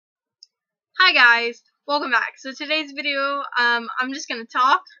Hi guys, welcome back. So today's video, I'm just gonna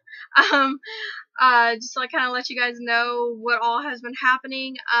talk, um, just to kind of let you guys know what all has been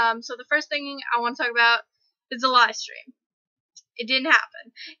happening. So the first thing I want to talk about is the live stream. It didn't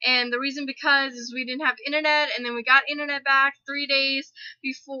happen, and the reason because is we didn't have internet, and then we got internet back 3 days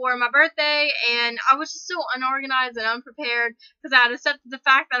before my birthday, and I was just so unorganized and unprepared because I had accepted the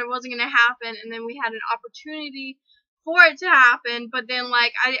fact that it wasn't gonna happen, and then we had an opportunity for it to happen, but then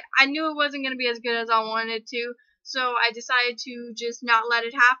I knew it wasn't gonna be as good as I wanted to, so I decided to just not let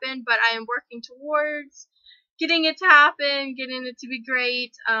it happen. But I am working towards getting it to happen, getting it to be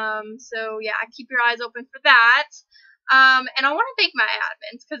great. So yeah, keep your eyes open for that. And I want to thank my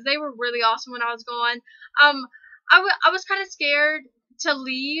admins because they were really awesome when I was gone. I was kind of scared to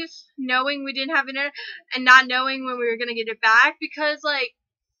leave knowing we didn't have internet and not knowing when we were gonna get it back, because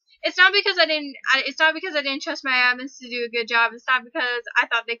it's not because I didn't trust my admins to do a good job. It's not because I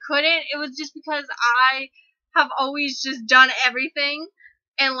thought they couldn't. It was just because I have always just done everything,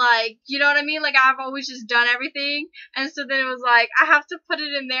 and you know what I mean? I've always just done everything, and so then it was I have to put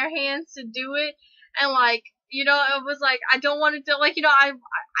it in their hands to do it, and it was I don't want it to I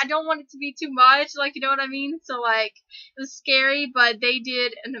don't want it to be too much, you know what I mean? So it was scary, but they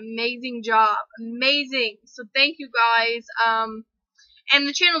did an amazing job. Amazing. So thank you guys. And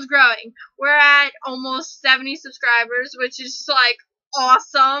the channel's growing. We're at almost 70 subscribers, which is just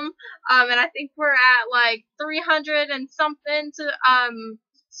awesome. And I think we're at 300 and something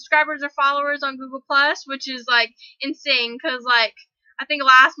subscribers or followers on Google Plus, which is insane, because I think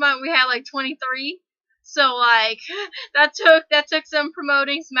last month we had 23. So that took some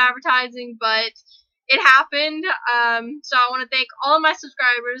promoting, some advertising, but it happened. So I want to thank all of my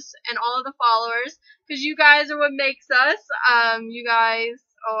subscribers and all of the followers, because you guys are what makes us. You guys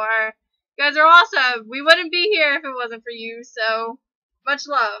are awesome. We wouldn't be here if it wasn't for you. So much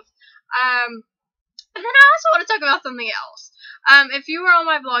love. And then I also want to talk about something else. If you were on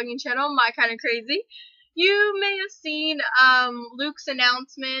my vlogging channel, My Kinda Crazy, you may have seen Luke's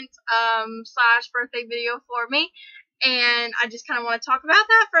announcement / birthday video for me. And I just kind of want to talk about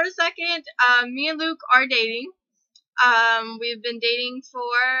that for a second. Me and Luke are dating. We've been dating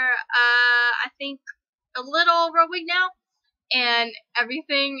for, I think, a little over a week now. And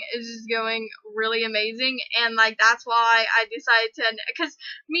everything is just going really amazing. And, that's why I decided to, because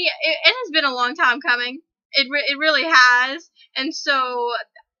it has been a long time coming. It really has. And so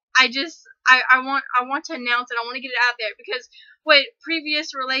I want to announce it. I want to get it out there, because with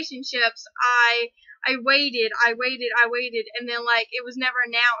previous relationships, I waited, and then it was never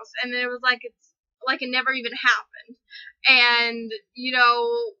announced, and then it was it never even happened. And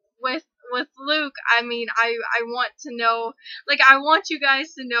with Luke, I mean, I want to know, I want you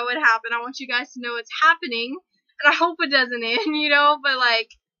guys to know it happened. I want you guys to know it's happening, and I hope it doesn't end, but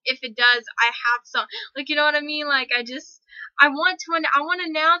if it does, I have some, you know what I mean? I want to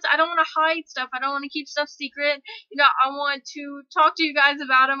announce. I don't want to hide stuff. I don't want to keep stuff secret. I want to talk to you guys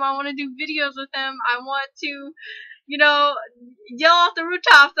about him. I want to do videos with him. I want to, yell off the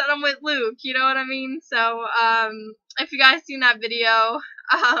rooftops that I'm with Luke. You know what I mean? So, if you guys seen that video,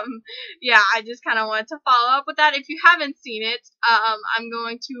 yeah, I just kind of wanted to follow up with that. If you haven't seen it, I'm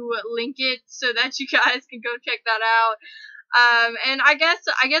going to link it so that you guys can go check that out. And I guess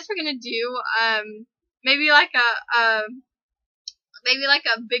we're gonna do, maybe a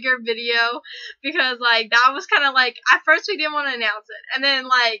bigger video, because that was kind of at first we didn't want to announce it, and then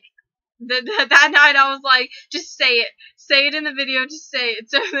that night I was just say it in the video, just say it.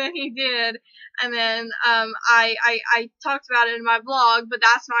 So then he did, and then I talked about it in my vlog, but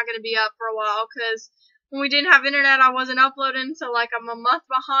that's not going to be up for a while, because when we didn't have internet, I wasn't uploading, so I'm a month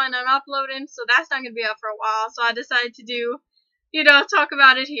behind on uploading, so that's not going to be up for a while. So I decided to do, talk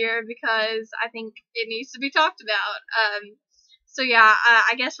about it here, because I think it needs to be talked about. So yeah,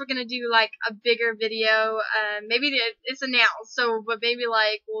 I guess we're gonna do a bigger video. Maybe it's announced, so but maybe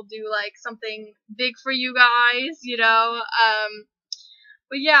we'll do something big for you guys,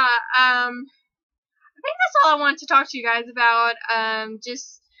 But yeah, I think that's all I wanted to talk to you guys about.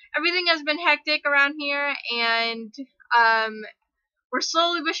 Just everything has been hectic around here, and we're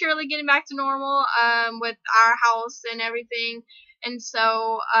slowly but surely getting back to normal with our house and everything. And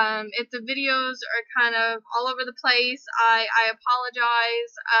so, if the videos are kind of all over the place, I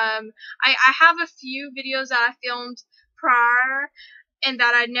apologize. I have a few videos that I filmed prior and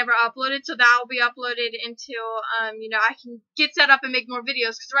that I never uploaded, so that will be uploaded until, I can get set up and make more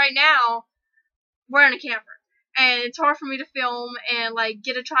videos, because right now, we're in a camper, and it's hard for me to film and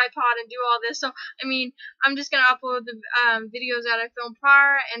get a tripod and do all this. So I mean, I'm just gonna upload the videos that I filmed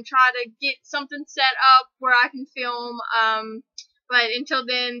prior and try to get something set up where I can film but until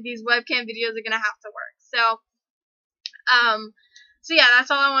then, these webcam videos are gonna have to work. So yeah,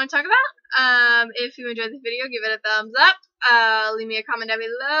 that's all I want to talk about. If you enjoyed this video, give it a thumbs up. Leave me a comment down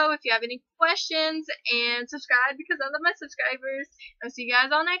below if you have any questions, and subscribe because I love my subscribers. I'll see you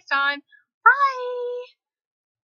guys all next time. Bye!